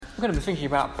We're going to be thinking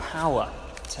about power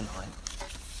tonight.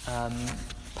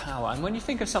 Power. And when you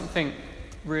think of something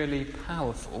really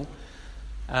powerful,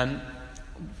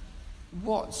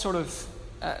 what sort of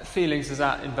feelings does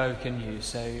that invoke in you?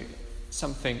 So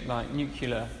something like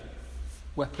nuclear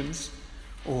weapons,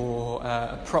 or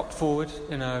a prop forward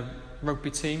in a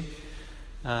rugby team.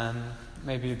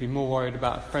 Maybe you'd be more worried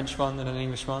about a French one than an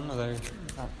English one, although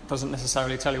that doesn't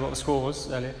necessarily tell you what the score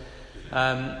was earlier.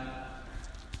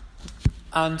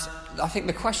 And I think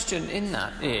the question in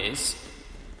that is,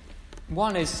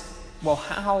 one is, well,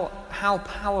 how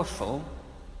powerful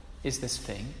is this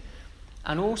thing?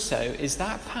 And also, is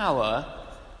that power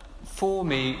for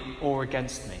me or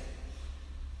against me?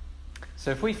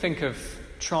 So if we think of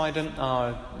Trident,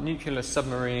 our nuclear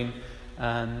submarine,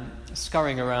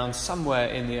 scurrying around somewhere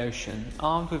in the ocean,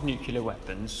 armed with nuclear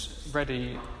weapons,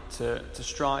 ready to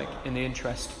strike in the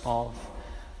interest of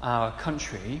our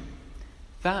country,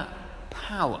 that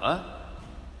power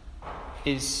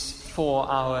is for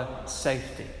our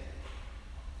safety.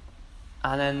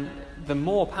 And then the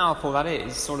more powerful that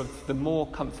is, sort of the more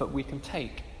comfort we can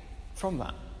take from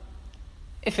that.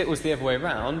 If it was the other way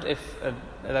around, if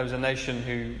there was a nation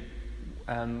who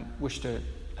wished to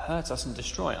hurt us and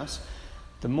destroy us,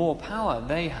 the more power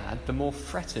they had, the more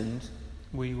threatened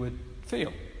we would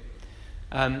feel.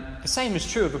 The same is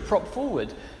true of a prop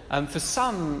forward. For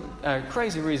some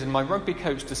crazy reason, my rugby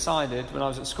coach decided when I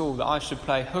was at school that I should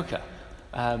play hooker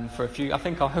for a few. I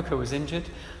think our hooker was injured.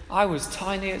 I was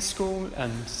tiny at school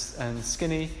and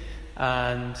skinny,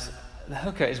 and the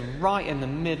hooker is right in the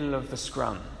middle of the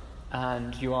scrum,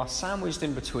 and you are sandwiched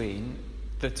in between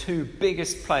the two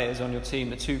biggest players on your team,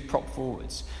 the two prop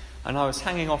forwards. And I was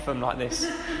hanging off them like this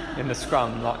in the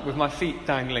scrum, like with my feet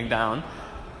dangling down,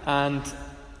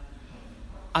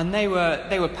 and they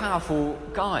were powerful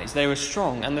guys. They were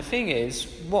strong. And the thing is,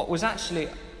 what was actually,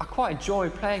 I quite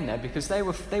enjoyed playing there because they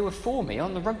were for me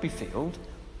on the rugby field.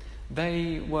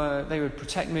 They would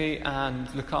protect me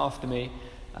and look after me,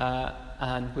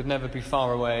 and would never be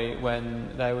far away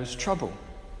when there was trouble.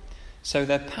 So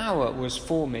their power was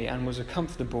for me and was a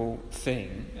comfortable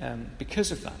thing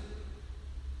because of that.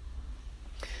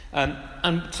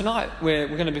 And tonight we're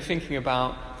going to be thinking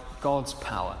about God's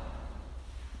power.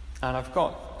 And I've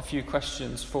got a few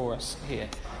questions for us here.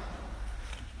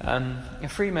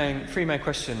 Three main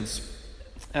questions.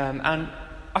 And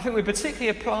I think we particularly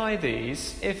apply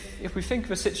these if we think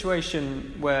of a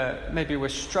situation where maybe we're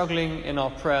struggling in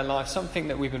our prayer life, something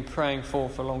that we've been praying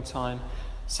for a long time,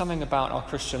 something about our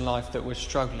Christian life that we're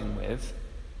struggling with,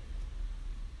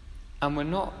 and we're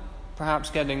not perhaps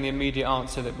getting the immediate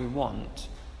answer that we want.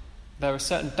 There are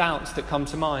certain doubts that come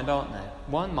to mind, aren't there?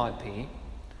 One might be,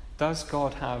 does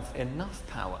God have enough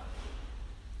power?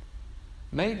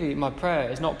 Maybe my prayer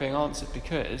is not being answered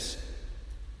because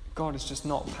God is just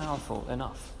not powerful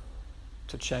enough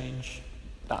to change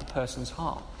that person's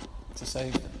heart, to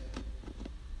save them.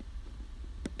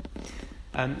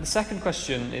 The second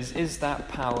question is that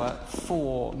power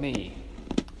for me?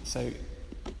 So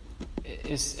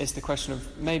is the question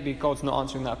of maybe God's not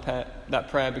answering that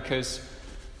prayer because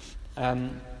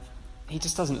he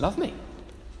just doesn't love me,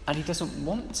 and he doesn't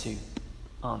want to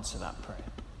answer that prayer.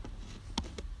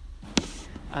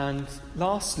 And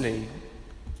lastly,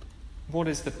 what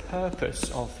is the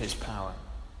purpose of his power?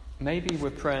 Maybe we're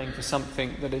praying for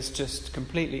something that is just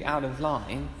completely out of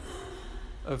line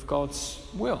of God's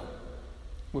will.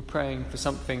 We're praying for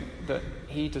something that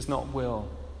he does not will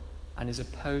and is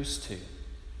opposed to,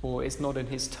 or is not in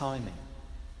his timing.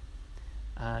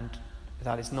 And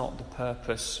that is not the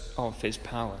purpose of his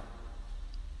power.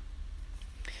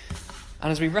 And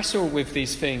as we wrestle with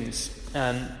these things,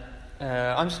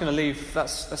 I'm just going to leave,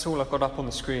 that's all I've got up on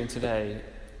the screen today.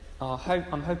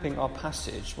 I'm hoping our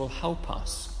passage will help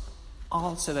us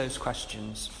answer those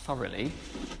questions thoroughly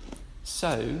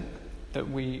so that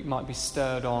we might be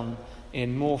stirred on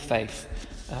in more faith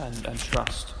and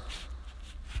trust.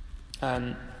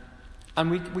 And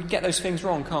we get those things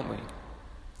wrong, can't we?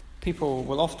 People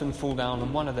will often fall down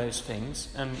on one of those things,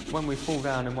 and when we fall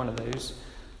down in one of those,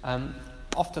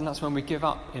 often that's when we give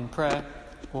up in prayer,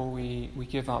 or we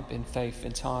give up in faith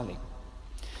entirely.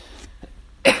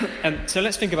 So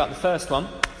let's think about the first one.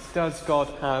 Does God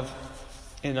have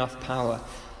enough power?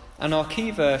 And our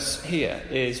key verse here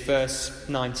is verse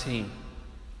 19.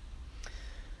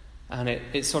 And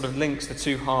it sort of links the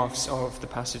two halves of the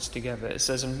passage together. It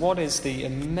says, "And what is the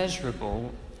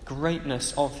immeasurable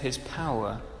greatness of his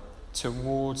power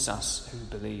towards us who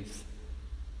believe?"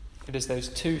 It is those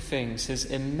two things, the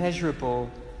immeasurable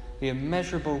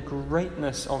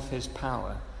greatness of his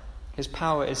power. His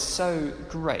power is so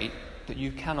great that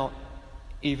you cannot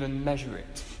even measure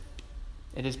it.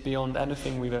 It is beyond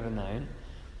anything we've ever known.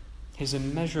 The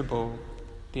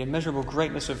immeasurable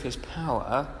greatness of his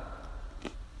power,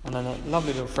 and then a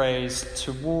lovely little phrase,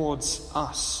 towards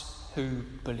us who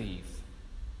believe.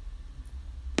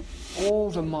 All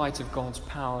the might of God's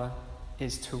power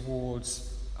is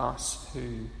towards us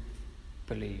who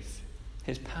believe.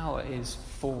 His power is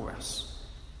for us.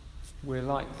 We're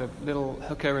like the little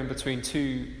hooker in between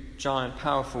two giant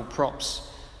powerful props.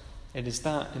 It is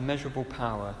that immeasurable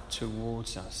power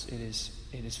towards us. It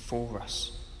is for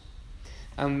us.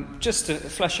 And just to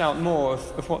flesh out more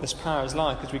of what this power is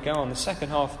like as we go on, the second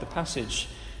half of the passage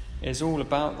is all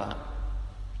about that.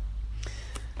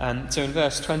 So in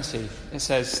verse 20 it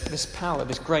says, this power,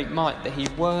 this great might that he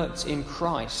worked in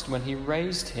Christ when he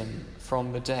raised him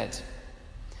from the dead.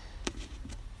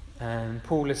 And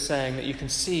Paul is saying that you can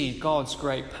see God's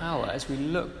great power as we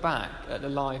look back at the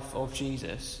life of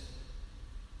Jesus.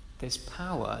 This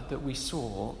power that we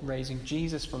saw raising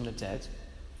Jesus from the dead,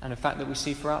 and in fact that we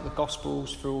see throughout the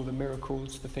Gospels, through all the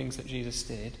miracles, the things that Jesus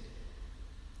did.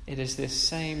 It is this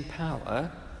same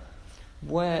power.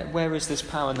 Where is this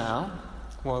power now?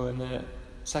 Well, in the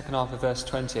second half of verse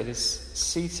 20, it is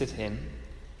seated him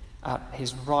at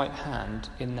his right hand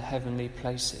in the heavenly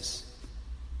places.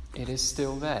 It is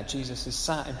still there. Jesus is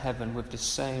sat in heaven with the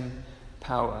same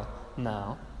power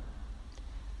now.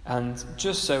 And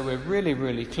just so we're really,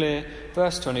 really clear,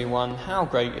 verse 21, how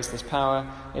great is this power?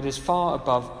 It is far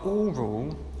above all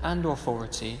rule and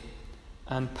authority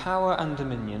and power and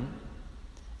dominion,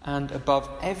 and above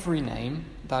every name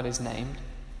that is named,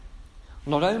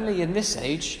 not only in this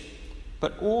age,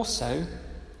 but also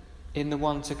in the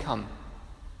one to come.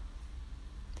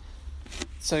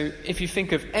 So if you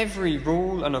think of every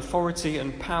rule and authority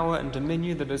and power and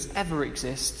dominion that has ever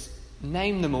existed,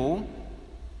 name them all,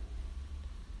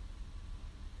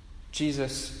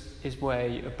 Jesus is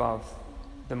way above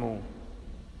them all.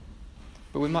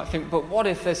 But we might think, but what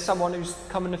if there's someone who's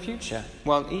come in the future?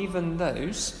 Well, even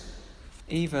those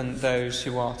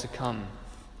who are to come,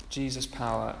 Jesus'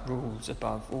 power rules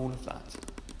above all of that.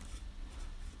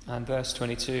 And verse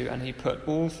 22, and he put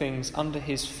all things under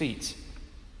his feet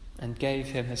and gave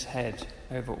him his head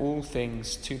over all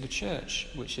things to the church,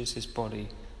 which is his body,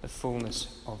 the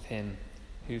fullness of him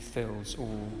who fills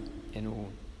all in all.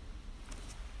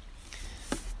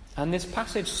 And this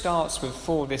passage starts with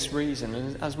for this reason.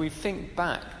 And as we think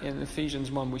back in Ephesians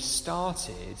 1, we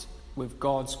started with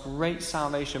God's great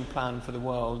salvation plan for the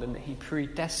world, and that he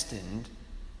predestined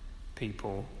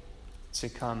people to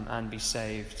come and be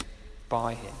saved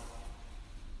by him.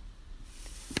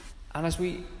 And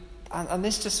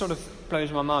this just sort of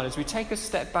blows my mind as we take a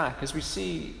step back, as we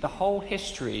see the whole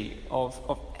history of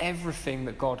everything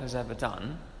that God has ever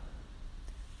done.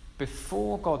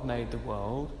 Before God made the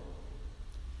world,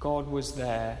 God was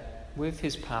there with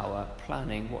his power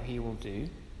planning what he will do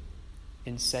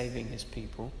in saving his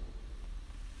people.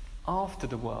 After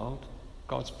the world,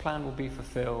 God's plan will be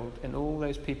fulfilled, and all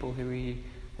those people who he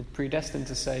had predestined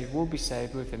to save will be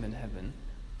saved with him in heaven.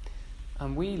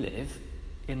 And we live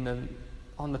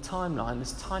on the timeline,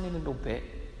 this tiny little bit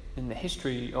in the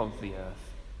history of the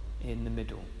earth, in the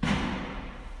middle.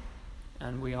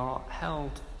 And we are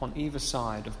held on either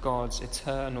side of God's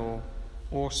eternal,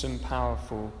 awesome,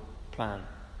 powerful plan.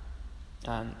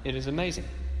 And it is amazing.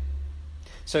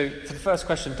 So, for the first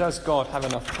question, does God have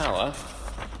enough power?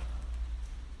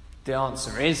 The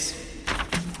answer is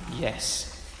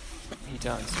yes, he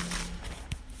does.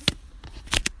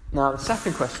 Now, the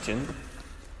second question,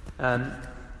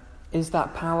 is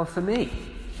that power for me?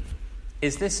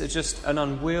 Is this just an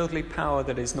unwieldy power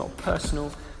that is not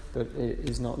personal, that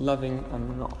is not loving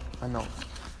and not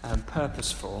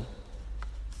purposeful?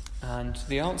 And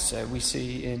the answer we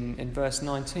see in verse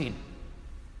 19.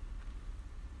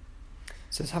 It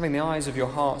says, having the eyes of your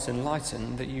hearts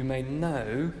enlightened, that you may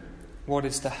know what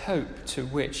is the hope to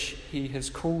which he has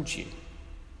called you,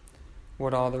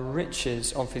 what are the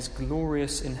riches of his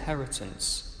glorious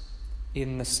inheritance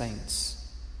in the saints.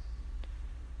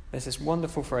 There's this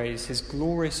wonderful phrase, his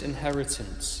glorious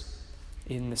inheritance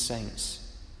in the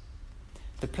saints.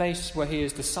 The place where he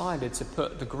has decided to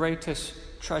put the greatest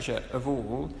treasure of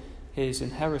all, his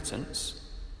inheritance,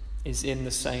 is in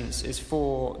the saints, is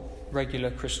for regular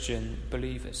Christian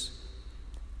believers.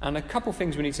 And a couple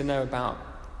things we need to know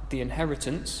about the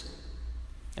inheritance.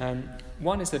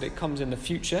 One is that it comes in the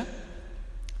future.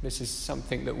 This is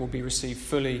something that will be received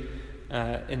fully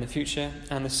in the future.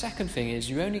 And the second thing is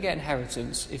you only get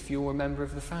inheritance if you're a member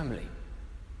of the family.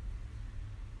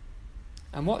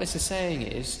 And what this is saying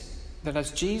is that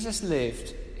as Jesus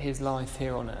lived his life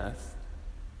here on earth,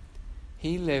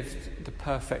 he lived the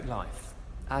perfect life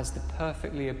as the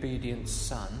perfectly obedient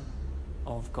son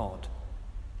of God.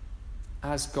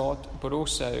 As God, but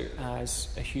also as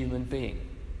a human being,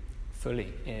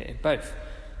 fully, in both.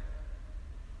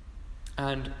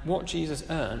 And what Jesus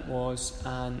earned was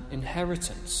an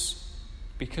inheritance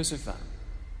because of that.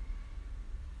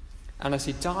 And as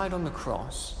he died on the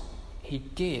cross, he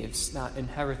gives that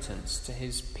inheritance to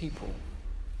his people,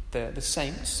 the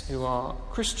saints who are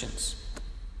Christians.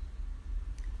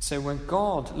 So when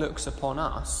God looks upon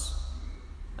us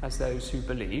as those who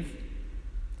believe,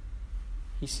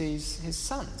 he sees his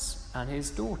sons and his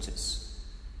daughters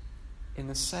in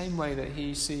the same way that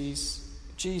he sees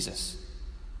Jesus.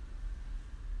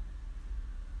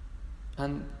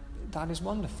 And that is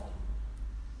wonderful.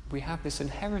 We have this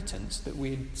inheritance that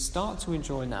we start to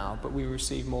enjoy now, but we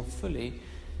receive more fully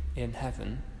in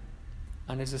heaven,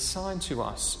 and is a sign to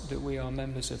us that we are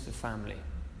members of the family,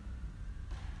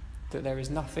 that there is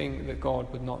nothing that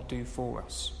God would not do for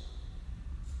us.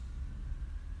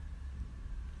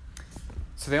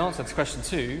 So the answer to question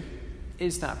 2,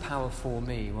 is that power for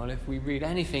me? Well, if we read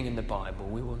anything in the Bible,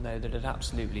 we will know that it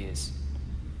absolutely is,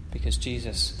 because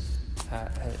Jesus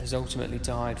has ultimately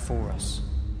died for us.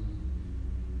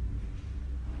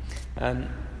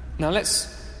 Now let's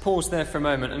pause there for a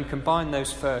moment and combine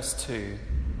those first two.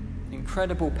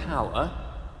 Incredible power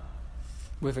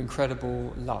with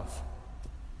incredible love.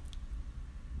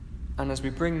 And as we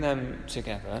bring them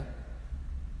together,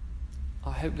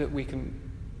 I hope that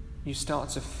you start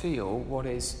to feel what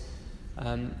is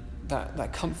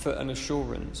that comfort and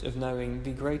assurance of knowing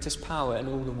the greatest power in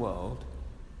all the world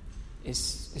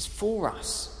is for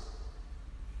us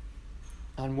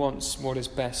and wants what is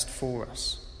best for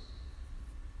us.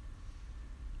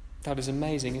 That is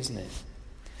amazing, isn't it?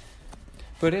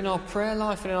 But in our prayer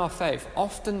life and in our faith,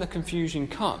 often the confusion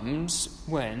comes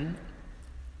when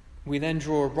we then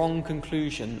draw a wrong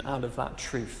conclusion out of that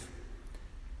truth.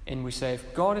 And we say,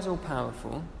 if God is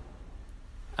all-powerful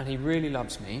and he really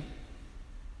loves me,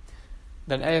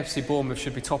 then AFC Bournemouth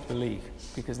should be top of the league,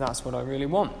 because that's what I really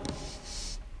want.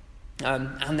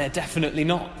 And they're definitely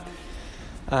not.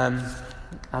 And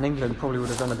England probably would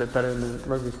have done a bit better in the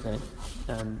rugby game.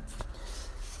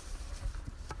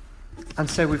 And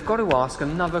so we've got to ask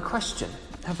another question,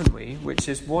 haven't we? Which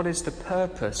is, what is the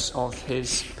purpose of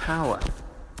his power?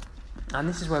 And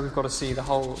this is where we've got to see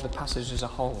the passage as a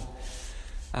whole.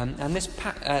 And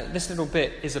this little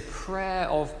bit is a prayer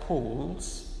of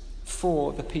Paul's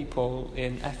for the people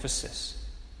in Ephesus.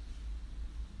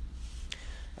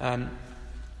 So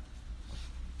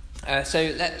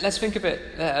let's think of it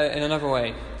in another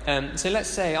way. So let's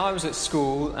say I was at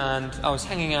school and I was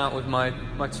hanging out with my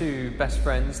two best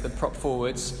friends, the prop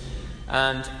forwards,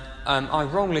 and I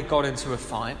wrongly got into a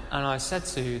fight, and I said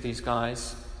to these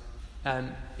guys,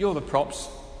 you're the props,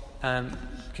 can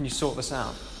you sort this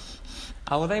out?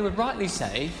 Well, they would rightly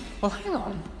say, well, hang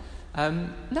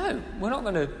on, no, we're not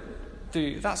going to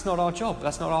that's not our job,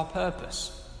 that's not our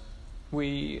purpose.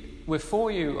 We're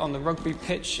for you on the rugby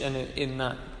pitch and in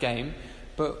that game,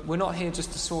 but we're not here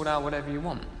just to sort out whatever you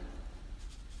want.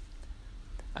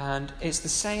 And it's the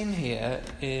same here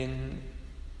in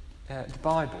the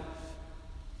Bible.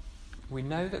 We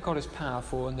know that God is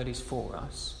powerful and that he's for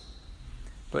us,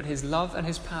 but his love and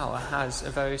his power has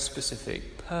a very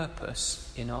specific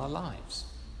purpose in our lives.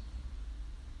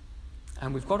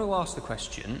 And we've got to ask the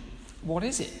question, what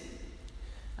is it?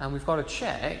 And we've got to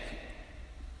check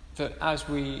that as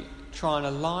we try and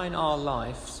align our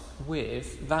lives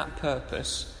with that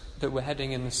purpose, that we're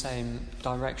heading in the same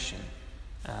direction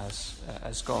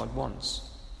as God wants.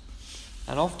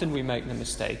 And often we make the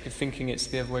mistake of thinking it's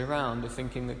the other way around, of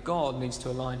thinking that God needs to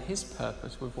align his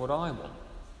purpose with what I want.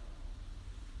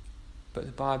 But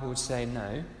the Bible would say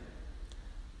no.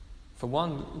 For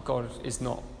one, God is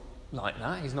not like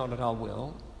that. He's not at our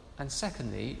will. And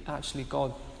secondly, actually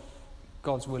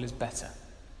God's will is better,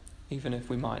 even if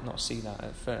we might not see that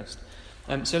at first.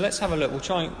 So let's have a look. We'll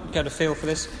try and get a feel for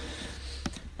this.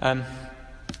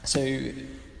 So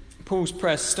Paul's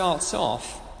prayer starts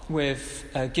off with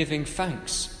giving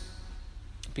thanks,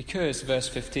 because, verse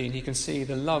 15, he can see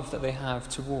the love that they have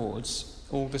towards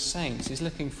all the saints. He's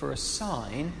looking for a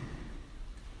sign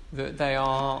that they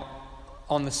are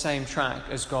on the same track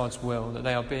as God's will, that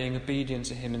they are being obedient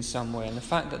to him in some way. And the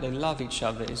fact that they love each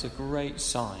other is a great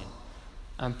sign.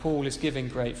 And Paul is giving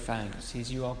great thanks.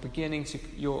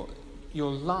 Your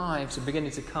lives are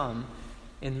beginning to come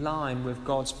in line with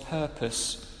God's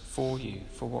purpose for you,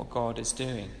 for what God is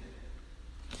doing.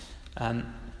 And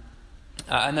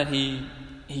then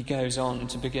he goes on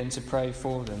to begin to pray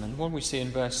for them. And what we see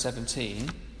in verse 17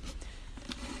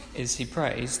 is he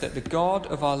prays that the God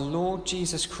of our Lord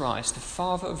Jesus Christ, the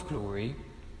Father of glory,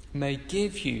 may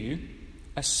give you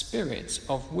a spirit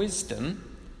of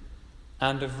wisdom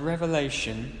and of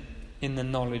revelation in the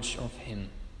knowledge of him.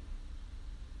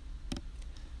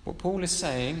 What Paul is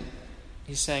saying,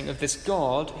 he's saying of this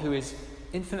God who is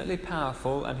infinitely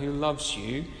powerful and who loves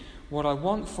you, what I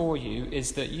want for you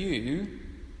is that you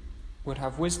would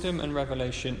have wisdom and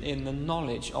revelation in the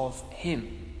knowledge of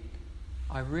him.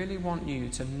 I really want you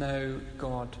to know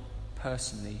God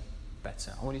personally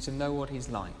better. I want you to know what he's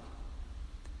like.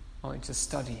 I want you to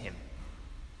study him.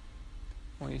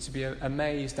 I want you to be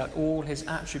amazed at all his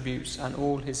attributes and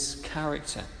all his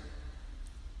character,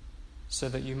 so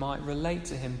that you might relate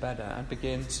to him better and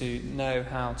begin to know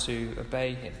how to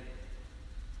obey him.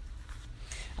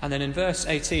 And then in verse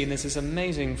 18, there's this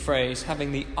amazing phrase,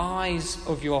 having the eyes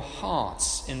of your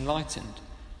hearts enlightened.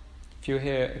 If you were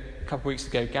here a couple of weeks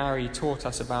ago, Gary taught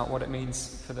us about what it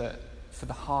means for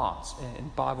the heart in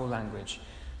Bible language.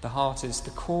 The heart is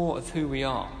the core of who we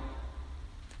are.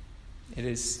 It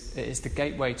is the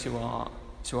gateway to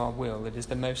our will. It is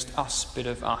the most us bit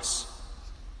of us.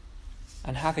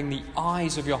 And having the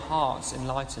eyes of your hearts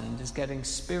enlightened is getting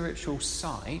spiritual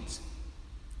sight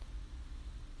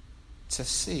to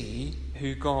see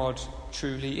who God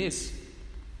truly is.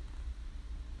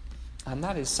 And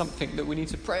that is something that we need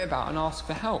to pray about and ask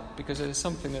for help, because it is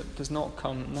something that does not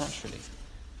come naturally.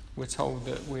 We're told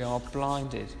that we are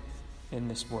blinded in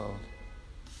this world.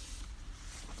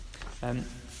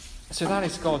 So that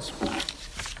is God's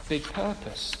big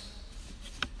purpose.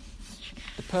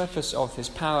 The purpose of his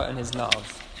power and his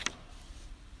love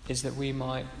is that we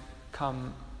might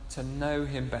come to know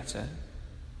him better,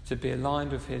 to be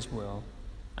aligned with his will,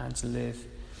 and to live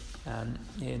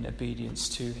in obedience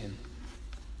to him.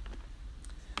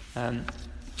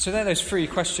 So there are those three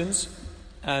questions.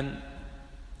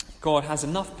 God has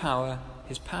enough power,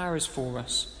 his power is for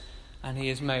us, and he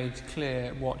has made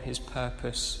clear what his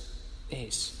purpose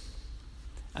is.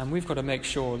 And we've got to make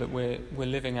sure that we're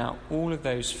living out all of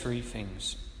those three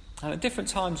things. And at different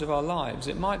times of our lives,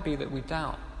 it might be that we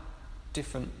doubt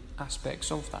different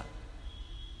aspects of that.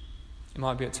 It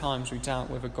might be at times we doubt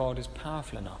whether God is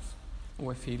powerful enough,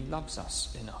 or if he loves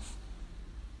us enough,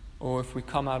 or if we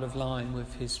come out of line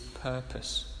with his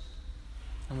purpose.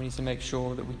 And we need to make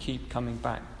sure that we keep coming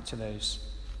back to those.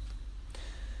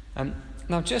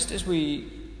 Now, just as we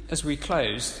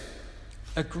close,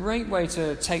 a great way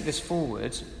to take this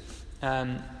forward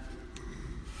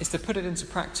is to put it into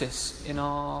practice in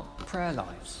our prayer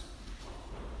lives.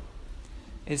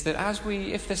 Is that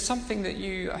if there's something that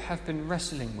you have been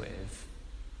wrestling with,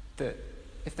 that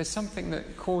if there's something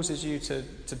that causes you to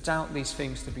doubt these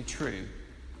things to be true,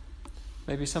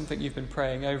 maybe something you've been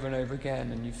praying over and over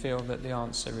again and you feel that the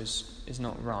answer is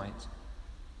not right,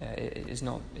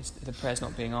 the prayer's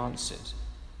not being answered,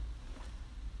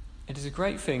 it is a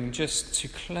great thing just to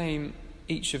claim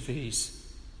each of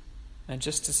these and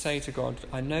just to say to God,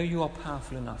 I know you are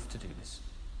powerful enough to do this.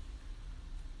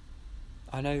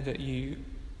 I know that you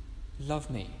love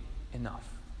me enough.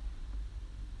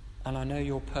 And I know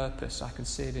your purpose. I can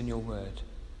see it in your word.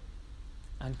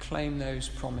 And claim those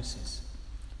promises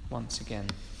once again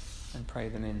and pray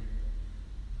them in.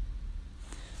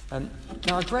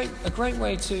 Now, a great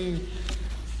way to,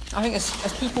 I think,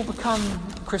 as people become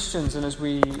Christians and as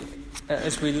we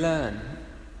learn,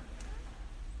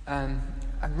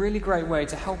 a really great way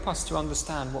to help us to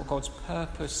understand what God's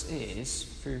purpose is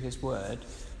through his word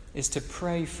is to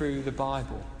pray through the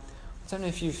Bible. I don't know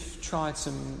if you've tried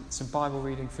some Bible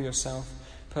reading for yourself,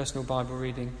 personal Bible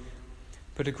reading,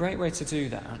 but a great way to do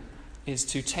that is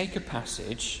to take a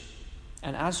passage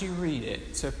and as you read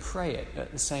it, to pray it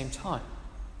at the same time.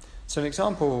 So an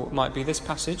example might be this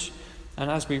passage,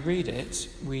 and as we read it,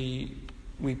 we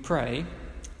pray,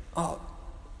 oh,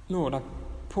 Lord,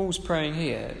 Paul's praying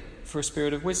here for a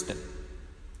spirit of wisdom.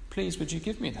 Please, would you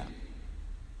give me that?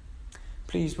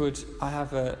 Please, would I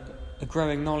have a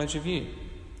growing knowledge of you?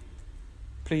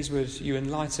 Please, would you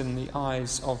enlighten the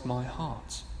eyes of my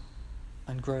heart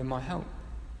and grow my hope?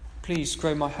 Please,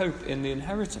 grow my hope in the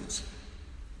inheritance.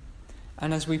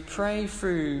 And as we pray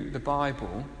through the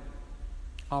Bible,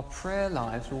 our prayer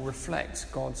lives will reflect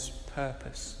God's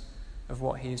purpose of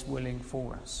what he is willing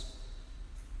for us.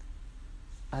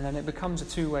 And then it becomes a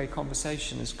two-way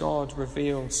conversation. As God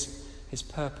reveals his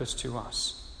purpose to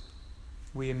us,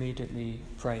 we immediately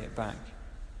pray it back.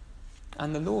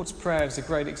 And the Lord's Prayer is a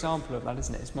great example of that,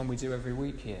 isn't it? It's one we do every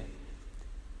week here.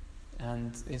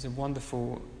 And it's a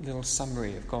wonderful little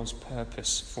summary of God's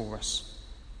purpose for us.